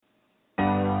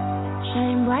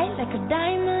Shine bright like a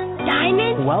diamond.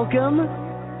 Diamond? Welcome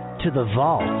to The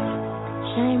Vault.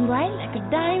 Shine bright like a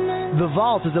diamond. The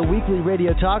Vault is a weekly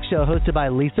radio talk show hosted by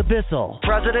Lisa Bissell,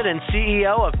 President and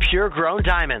CEO of Pure Grown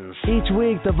Diamonds. Each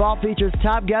week, The Vault features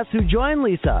top guests who join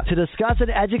Lisa to discuss and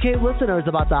educate listeners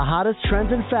about the hottest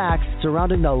trends and facts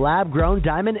surrounding the lab-grown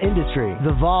diamond industry.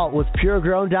 The Vault with Pure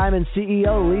Grown Diamonds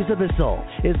CEO Lisa Bissell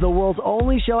is the world's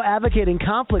only show advocating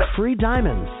conflict-free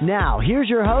diamonds. Now, here's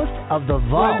your host of The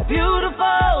Vault. We're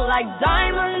beautiful like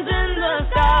diamonds in the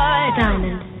sky.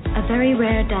 Diamond. A very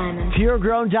rare diamond. Pure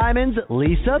Grown Diamonds,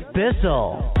 Lisa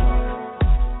Bissell.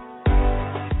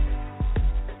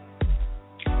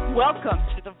 Welcome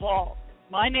to The Vault.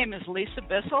 My name is Lisa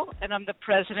Bissell, and I'm the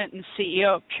President and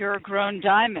CEO of Pure Grown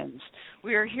Diamonds.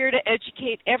 We are here to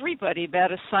educate everybody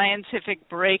about a scientific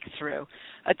breakthrough,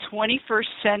 a 21st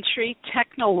century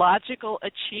technological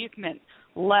achievement,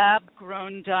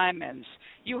 lab-grown diamonds.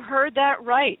 You heard that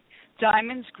right.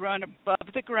 Diamonds grown above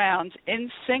the ground in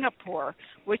Singapore,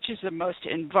 which is the most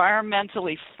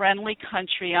environmentally friendly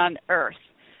country on earth.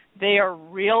 They are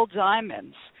real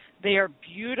diamonds. They are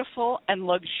beautiful and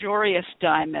luxurious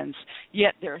diamonds,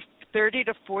 yet they're 30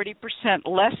 to 40%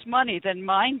 less money than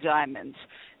mine diamonds.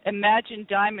 Imagine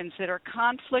diamonds that are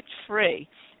conflict-free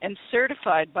and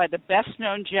certified by the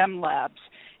best-known gem labs.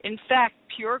 In fact,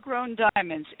 Pure Grown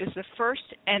Diamonds is the first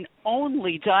and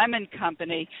only diamond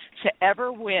company to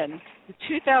ever win the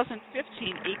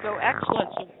 2015 Eco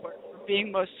Excellence Award for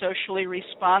being most socially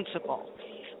responsible.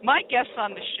 My guests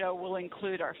on the show will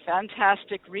include our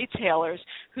fantastic retailers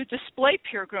who display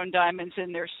Pure Grown Diamonds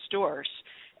in their stores,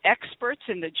 experts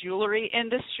in the jewelry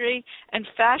industry, and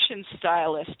fashion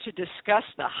stylists to discuss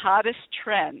the hottest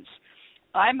trends.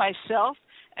 I myself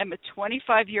am a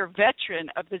 25-year veteran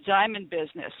of the diamond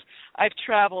business. I've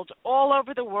traveled all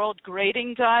over the world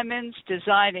grading diamonds,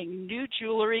 designing new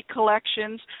jewelry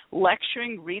collections,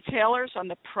 lecturing retailers on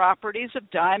the properties of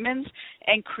diamonds,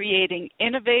 and creating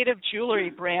innovative jewelry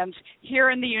brands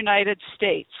here in the United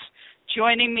States.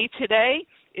 Joining me today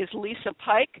is Lisa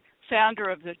Pike, founder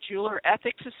of the Jeweler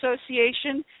Ethics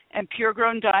Association and Pure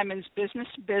Grown Diamonds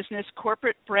Business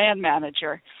Corporate Brand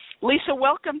Manager. Lisa,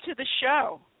 welcome to the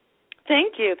show.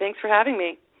 Thank you. Thanks for having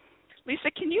me.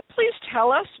 Lisa, can you please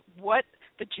tell us what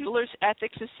the Jewelers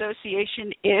Ethics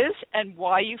Association is and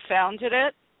why you founded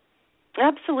it?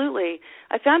 Absolutely.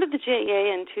 I founded the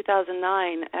JEA in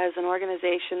 2009 as an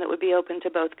organization that would be open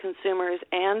to both consumers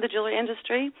and the jewelry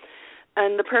industry,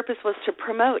 and the purpose was to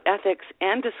promote ethics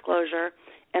and disclosure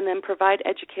and then provide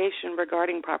education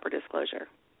regarding proper disclosure.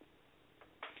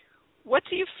 What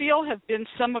do you feel have been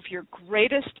some of your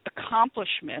greatest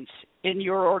accomplishments in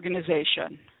your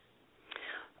organization?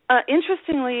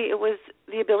 Interestingly, it was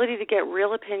the ability to get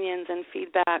real opinions and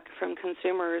feedback from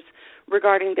consumers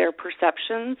regarding their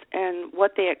perceptions and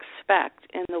what they expect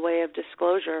in the way of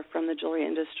disclosure from the jewelry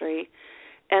industry,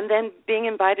 and then being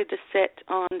invited to sit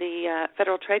on the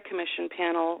Federal Trade Commission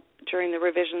panel during the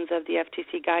revisions of the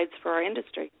FTC guides for our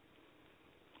industry.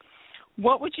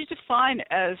 What would you define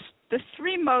as the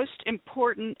three most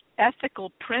important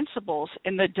ethical principles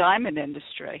in the diamond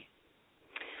industry?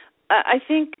 I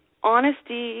think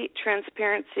honesty,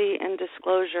 transparency, and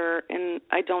disclosure, and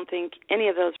I don't think any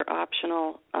of those are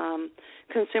optional.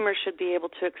 Consumers should be able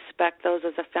to expect those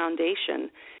as a foundation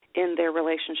in their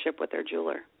relationship with their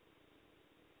jeweler.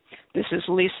 This is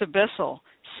Lisa Bissell,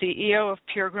 CEO of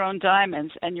Pure Grown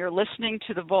Diamonds, and you're listening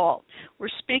to The Vault. We're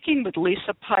speaking with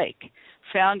Lisa Pike,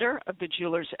 founder of the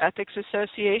Jewelers Ethics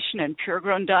Association and Pure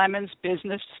Grown Diamonds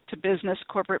Business-to-Business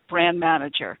Corporate Brand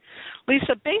Manager.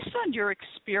 Lisa, based on your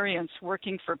experience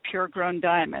working for Pure Grown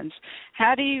Diamonds,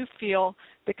 how do you feel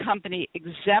the company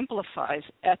exemplifies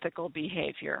ethical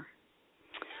behavior?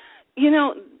 You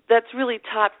know, that's really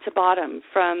top to bottom,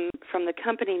 from the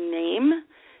company name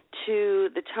to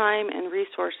the time and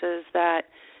resources that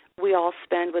we all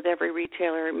spend with every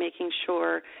retailer, making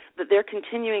sure that they're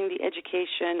continuing the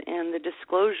education and the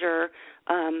disclosure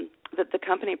that the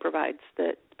company provides,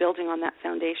 that building on that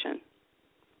foundation.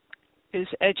 Is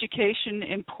education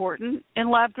important in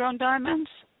lab-grown diamonds?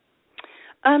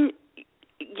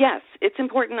 Yes, it's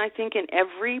important, I think, in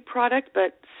every product,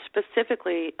 but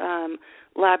specifically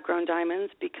lab-grown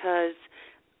diamonds, because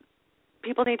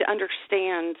people need to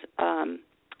understand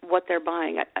what they're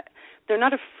buying. They're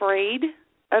not afraid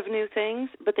of new things,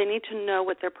 but they need to know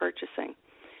what they're purchasing.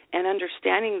 And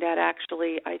understanding that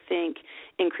actually, I think,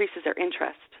 increases their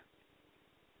interest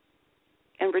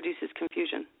and reduces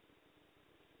confusion.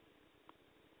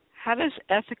 How does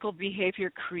ethical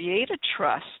behavior create a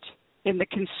trust in the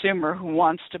consumer who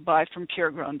wants to buy from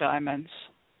Pure Grown Diamonds?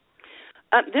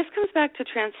 This comes back to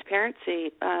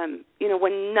transparency.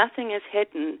 When nothing is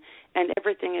hidden and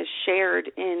everything is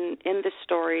shared in the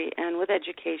story and with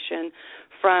education,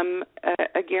 from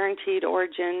a guaranteed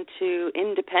origin to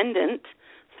independent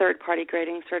third-party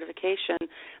grading certification,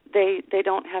 they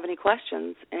don't have any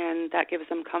questions, and that gives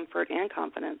them comfort and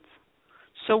confidence.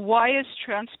 So why is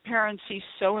transparency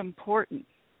so important?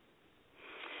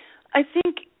 I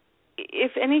think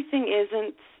if anything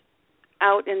isn't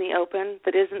out in the open,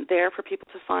 that isn't there for people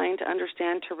to find, to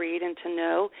understand, to read, and to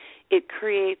know, it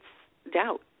creates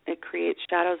doubt. It creates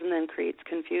shadows and then creates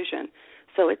confusion.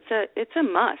 So it's a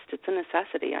must. It's a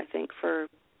necessity, I think, for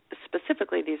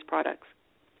specifically these products.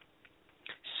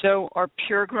 So are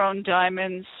pure-grown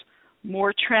diamonds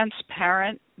more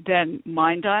transparent than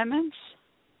mine diamonds?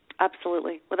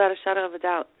 Absolutely, without a shadow of a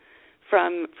doubt.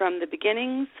 From the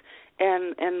beginnings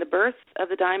and the birth of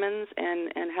the diamonds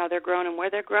and how they're grown and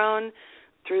where they're grown,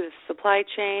 through the supply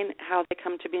chain, how they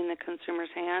come to be in the consumer's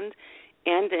hand,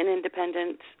 and an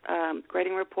independent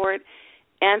grading report,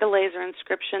 and a laser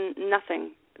inscription,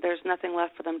 there's nothing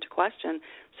left for them to question.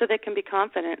 So they can be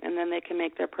confident, and then they can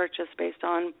make their purchase based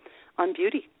on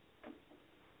beauty.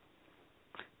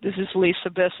 This is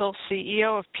Lisa Bissell,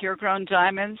 CEO of Pure Grown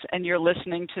Diamonds, and you're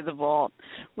listening to The Vault.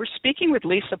 We're speaking with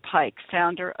Lisa Pike,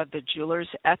 founder of the Jewelers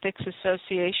Ethics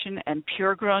Association and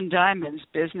Pure Grown Diamonds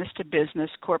business-to-business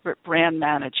corporate brand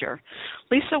manager.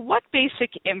 Lisa, what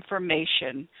basic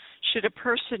information should a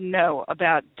person know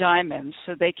about diamonds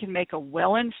so they can make a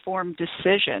well-informed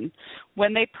decision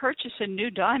when they purchase a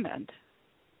new diamond?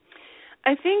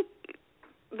 I think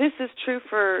this is true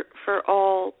for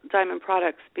all diamond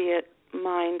products, be it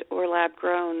mined or lab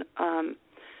grown.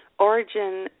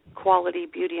 Origin, quality,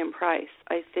 beauty, and price.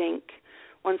 I think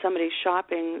when somebody's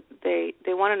shopping, they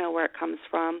want to know where it comes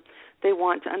from. They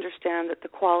want to understand that the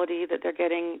quality that they're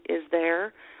getting is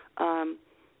there.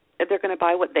 They're going to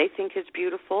buy what they think is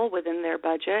beautiful within their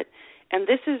budget. And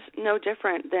this is no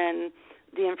different than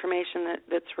the information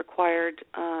that's required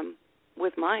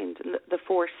with mined. The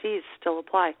 4 C's still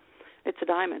apply. It's a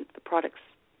diamond. The product's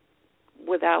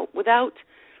without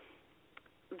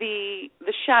the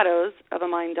shadows of a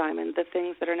mined diamond, the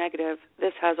things that are negative.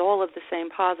 This has all of the same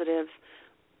positives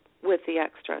with the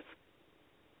extras.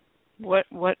 What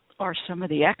are some of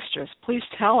the extras? Please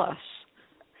tell us.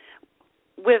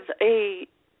 With a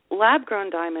lab-grown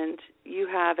diamond, you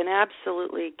have an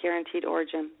absolutely guaranteed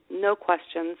origin. No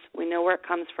questions. We know where it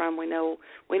comes from. We know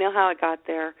how it got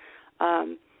there.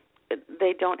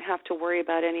 They don't have to worry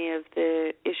about any of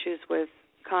the issues with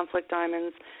conflict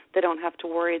diamonds. They don't have to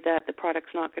worry that the product's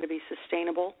not going to be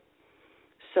sustainable.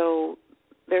 So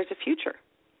there's a future.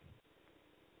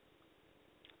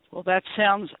 Well, that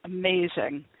sounds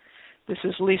amazing. This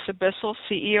is Lisa Bissell,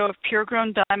 CEO of Pure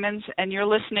Grown Diamonds, and you're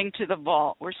listening to The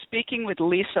Vault. We're speaking with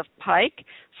Lisa Pike,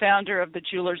 founder of the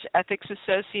Jewelers Ethics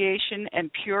Association and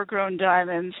Pure Grown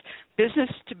Diamonds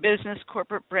business-to-business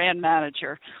corporate brand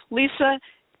manager. Lisa,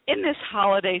 in this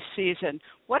holiday season,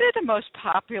 what are the most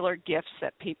popular gifts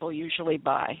that people usually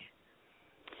buy?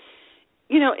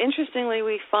 Interestingly,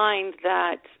 we find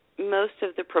that most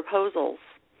of the proposals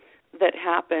that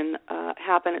happen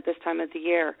at this time of the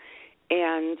year.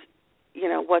 And,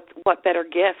 what better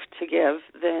gift to give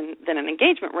than an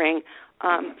engagement ring?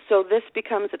 So this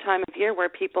becomes a time of year where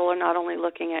people are not only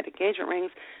looking at engagement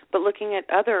rings, but looking at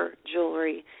other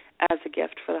jewelry as a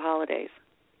gift for the holidays.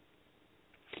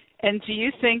 And do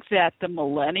you think that the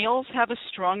millennials have a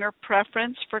stronger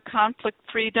preference for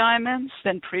conflict-free diamonds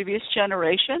than previous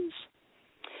generations?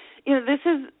 This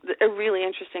is a really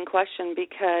interesting question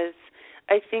because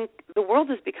I think the world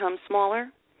has become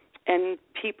smaller and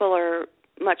people are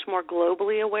much more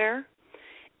globally aware.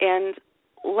 And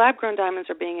lab-grown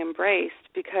diamonds are being embraced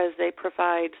because they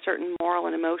provide certain moral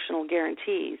and emotional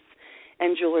guarantees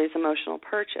and jewelry's emotional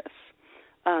purchase.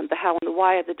 The how and the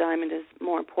why of the diamond is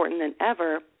more important than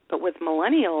ever. But with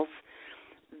millennials,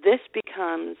 this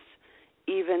becomes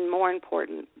even more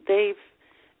important. They've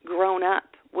grown up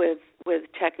with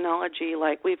technology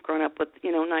like we've grown up with,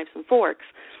 knives and forks.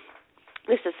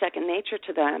 This is second nature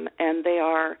to them, and they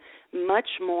are much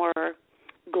more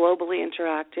globally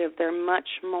interactive. They're much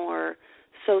more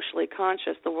socially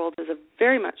conscious. The world is a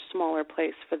very much smaller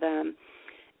place for them,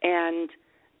 and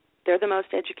they're the most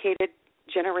educated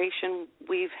generation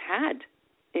we've had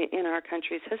in our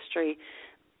country's history.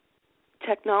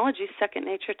 Technology is second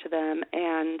nature to them,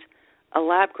 and a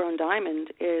lab-grown diamond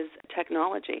is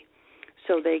technology.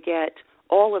 So they get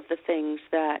all of the things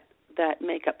that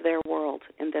make up their world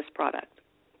in this product.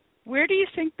 Where do you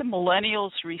think the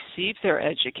millennials receive their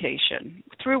education?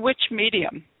 Through which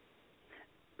medium?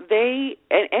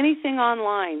 Anything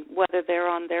online, whether they're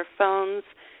on their phones,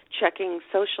 checking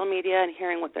social media and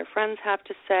hearing what their friends have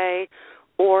to say,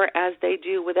 or as they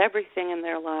do with everything in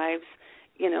their lives,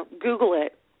 Google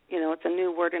it. It's a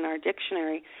new word in our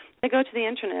dictionary. They go to the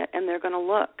internet and they're going to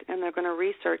look and they're going to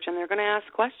research and they're going to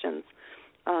ask questions,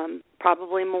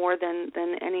 probably more than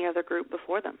any other group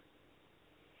before them.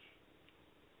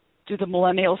 Do the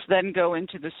millennials then go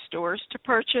into the stores to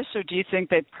purchase, or do you think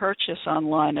they purchase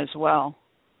online as well?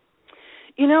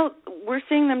 We're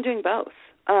seeing them doing both.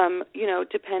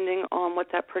 Depending on what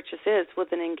that purchase is.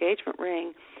 With an engagement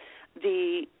ring,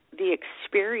 the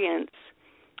experience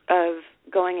of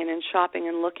going in and shopping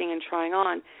and looking and trying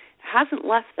on hasn't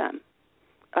left them.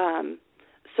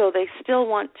 So they still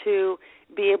want to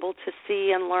be able to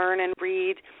see and learn and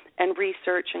read and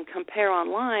research and compare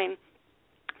online,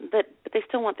 but they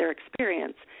still want their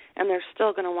experience, and they're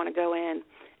still going to want to go in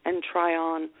and try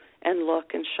on and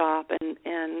look and shop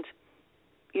and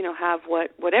have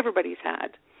what everybody's had,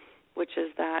 which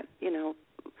is that,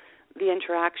 the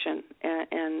interaction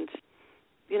and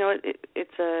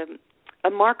it's a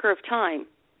marker of time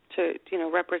to,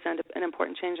 represent an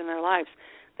important change in their lives.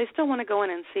 They still want to go in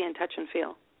and see and touch and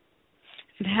feel.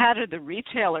 And how do the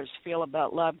retailers feel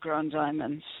about lab-grown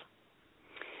diamonds?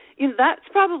 That's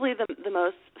probably the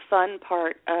most fun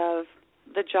part of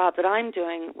the job that I'm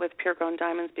doing with Pure Grown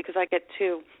Diamonds, because I get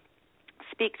to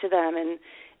speak to them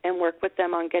and work with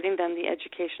them on getting them the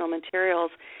educational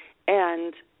materials.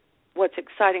 And what's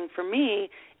exciting for me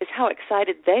is how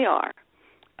excited they are.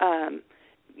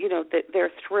 That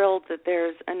they're thrilled that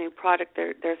there's a new product.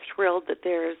 They're thrilled that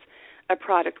there's a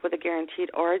product with a guaranteed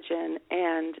origin,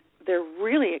 and they're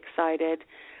really excited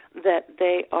that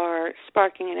they are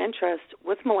sparking an interest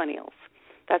with millennials.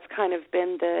 That's kind of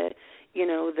been the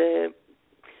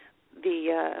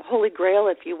holy grail,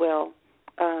 if you will,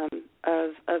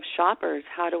 of shoppers.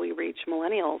 How do we reach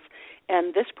millennials?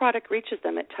 And this product reaches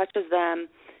them. It touches them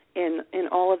in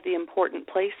all of the important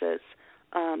places.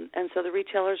 And so the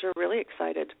retailers are really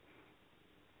excited.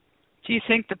 Do you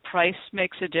think the price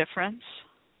makes a difference?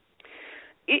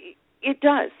 It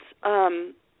does.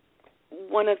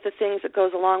 One of the things that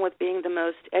goes along with being the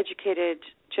most educated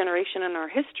generation in our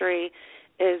history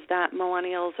is that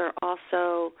millennials are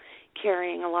also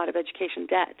carrying a lot of education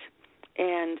debt,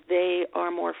 and they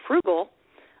are more frugal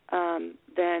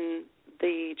than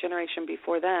the generation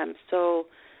before them. So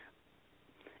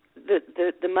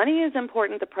the money is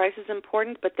important, the price is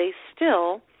important, but they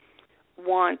still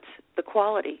want the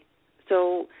quality.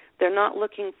 So they're not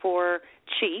looking for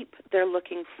cheap, they're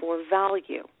looking for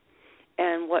value.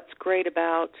 And what's great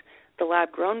about the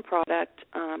lab-grown product,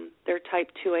 they're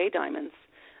type 2A diamonds,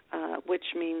 which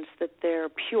means that they're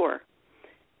pure.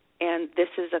 And this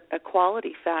is a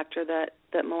quality factor that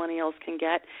millennials can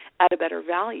get at a better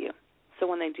value. So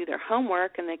when they do their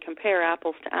homework and they compare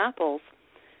apples to apples,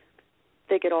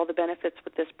 they get all the benefits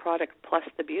with this product plus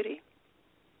the beauty.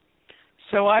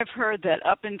 So I've heard that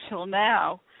up until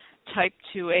now, type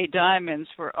 2A diamonds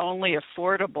were only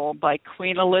affordable by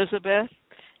Queen Elizabeth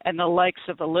and the likes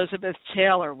of Elizabeth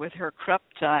Taylor with her Krupp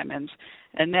diamonds.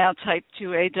 And now type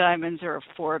 2A diamonds are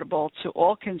affordable to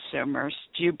all consumers.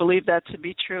 Do you believe that to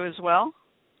be true as well?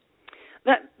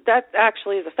 That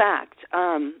actually is a fact.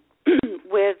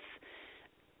 With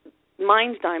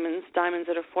mined diamonds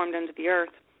that are formed under the earth,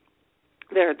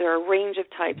 there are a range of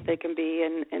types they can be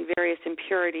and various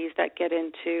impurities that get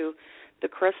into the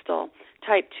crystal.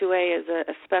 Type 2A is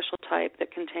a special type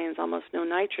that contains almost no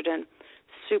nitrogen,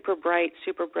 super bright,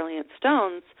 super brilliant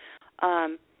stones.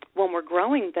 When we're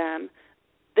growing them,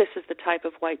 this is the type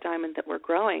of white diamond that we're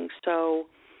growing. So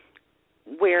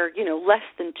where, less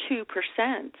than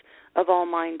 2% of all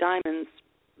mined diamonds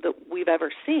that we've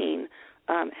ever seen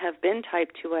have been type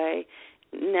 2A,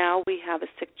 now we have a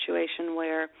situation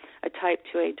where a type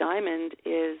 2A diamond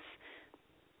is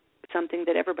something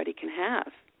that everybody can have,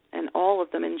 and all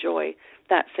of them enjoy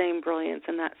that same brilliance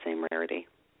and that same rarity.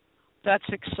 That's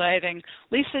exciting.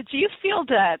 Lisa, do you feel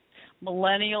that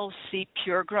millennials see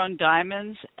pure-grown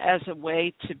diamonds as a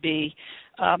way to be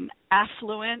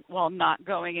affluent while not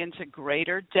going into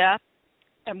greater debt?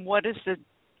 And what is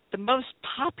the most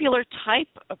popular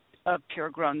type of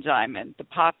pure-grown diamond, the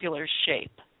popular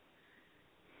shape?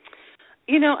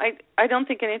 I don't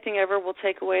think anything ever will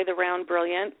take away the round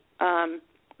brilliant.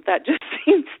 That just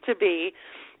seems to be,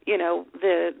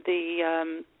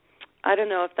 I don't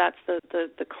know if that's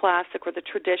the classic or the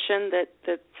tradition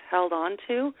that's held on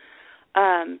to.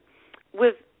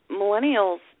 With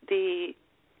millennials, the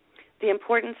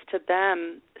importance to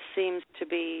them seems to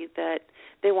be that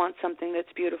they want something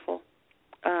that's beautiful.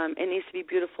 It needs to be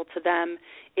beautiful to them.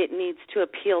 It needs to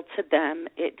appeal to them.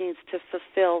 It needs to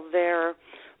fulfill their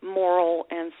moral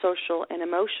and social and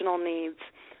emotional needs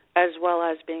as well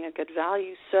as being a good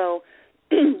value. So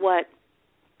what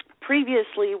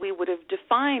previously we would have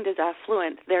defined as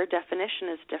affluent, their definition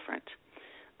is different.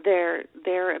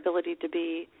 Their ability to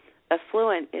be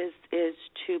affluent is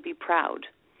to be proud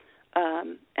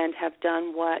and have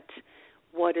done what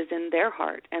is in their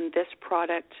heart. And this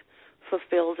product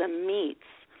fulfills and meets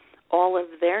all of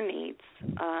their needs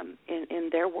in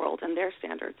their world and their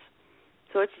standards.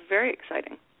 So it's very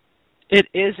exciting. It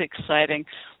is exciting.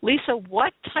 Lisa,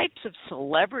 what types of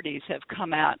celebrities have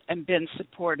come out and been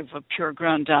supportive of Pure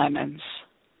Grown Diamonds?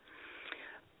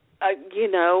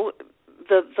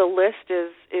 The list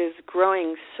is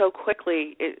growing so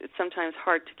quickly, it's sometimes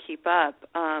hard to keep up.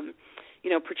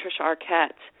 Patricia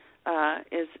Arquette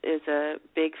is a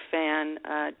big fan.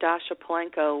 Dasha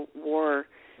Polenko wore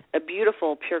a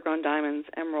beautiful Pure Grown Diamonds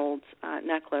emerald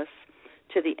necklace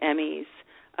to the Emmys.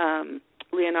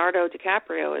 Leonardo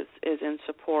DiCaprio is in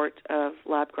support of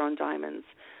lab-grown diamonds.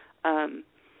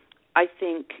 I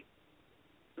think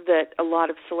that a lot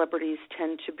of celebrities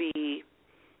tend to be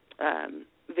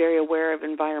very aware of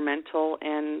environmental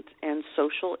and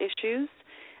social issues,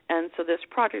 and so this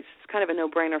product is kind of a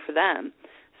no-brainer for them.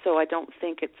 So I don't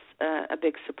think it's a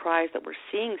big surprise that we're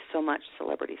seeing so much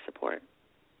celebrity support.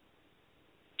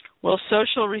 Well,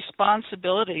 social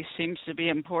responsibility seems to be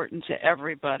important to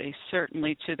everybody,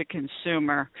 certainly to the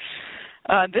consumer.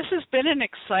 This has been an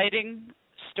exciting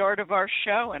start of our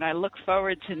show, and I look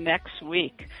forward to next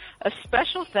week. A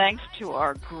special thanks to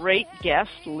our great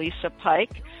guest, Lisa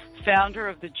Pike, founder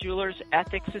of the Jewelers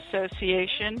Ethics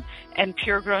Association and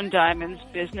Pure Grown Diamonds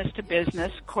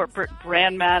business-to-business corporate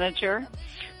brand manager.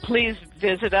 Please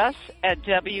visit us at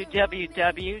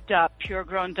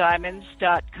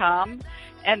www.puregrowndiamonds.com.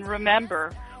 And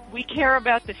remember, we care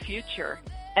about the future,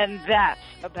 and that's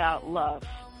about love.